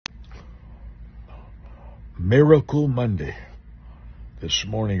Miracle Monday. This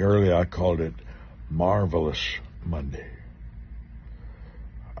morning early I called it Marvelous Monday.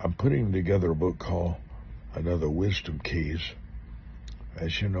 I'm putting together a book called Another Wisdom Keys.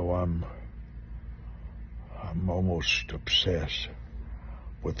 As you know, I'm almost obsessed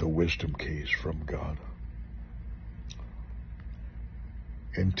with the wisdom keys from God.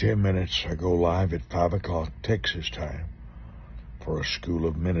 In 10 minutes, I go live at 5 o'clock Texas time for a school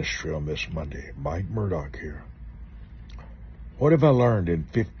of ministry on this Monday. Mike Murdock here. What have I learned in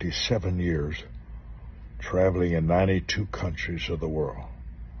 57 years traveling in 92 countries of the world?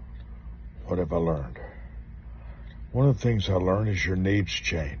 What have I learned? One of the things I learned is your needs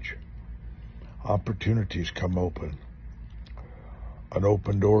change. Opportunities come open. An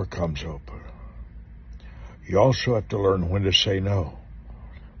open door comes open. You also have to learn when to say no,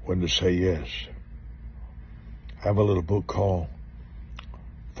 when to say yes. I have a little book called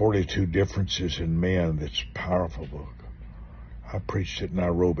 42 Differences in Men. That's a powerful book. I preached it in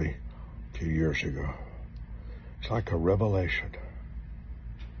Nairobi a few years ago. It's like a revelation.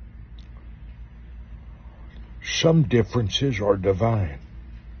 Some differences are divine.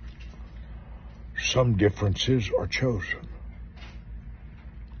 Some differences are chosen.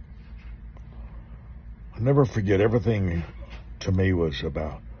 I'll never forget, everything to me was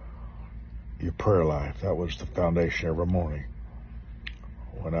about your prayer life. That was the foundation every morning.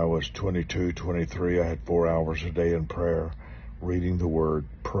 When I was 22, 23, I had 4 hours a day in prayer, reading the Word,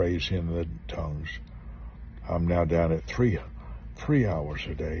 praise in the tongues. I'm now down at 3 hours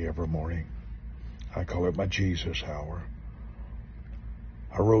a day every morning. I call it my Jesus hour.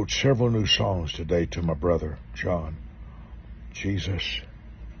 I wrote several new songs today to my brother, John. Jesus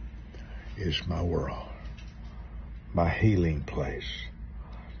is my world, my healing place.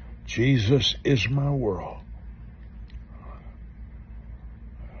 Jesus is my world.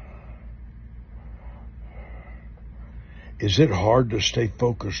 Is it hard to stay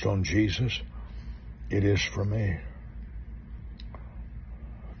focused on Jesus? It is for me.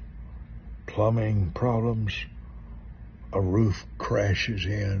 Plumbing problems, a roof crashes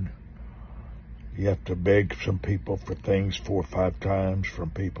in. You have to beg some people for things 4 or 5 times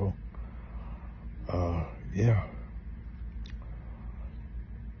from people.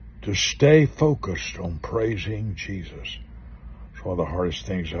 To stay focused on praising Jesus is one of the hardest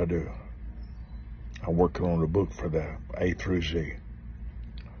things I do. I'm working on a book for that, A through Z.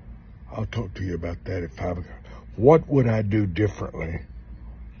 I'll talk to you about that at 5 o'clock. What would I do differently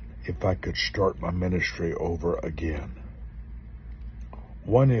if I could start my ministry over again?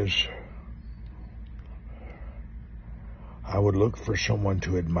 One is, I would look for someone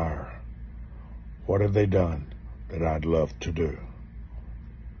to admire. What have they done that I'd love to do?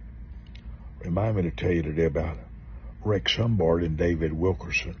 Remind me to tell you today about Rex Humbard and David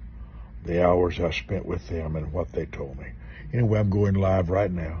Wilkerson, the hours I spent with them and what they told me. Anyway, I'm going live right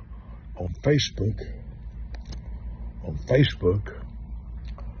now on Facebook,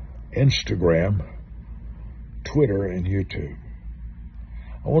 Instagram, Twitter, and YouTube.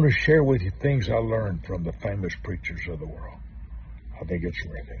 I want to share with you things I learned from the famous preachers of the world. I think it's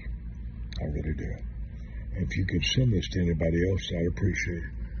worth it. I really do. And if you could send this to anybody else, I'd appreciate it.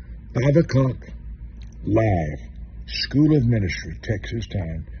 5 o'clock, live, School of Ministry, Texas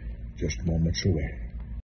time, just moments away.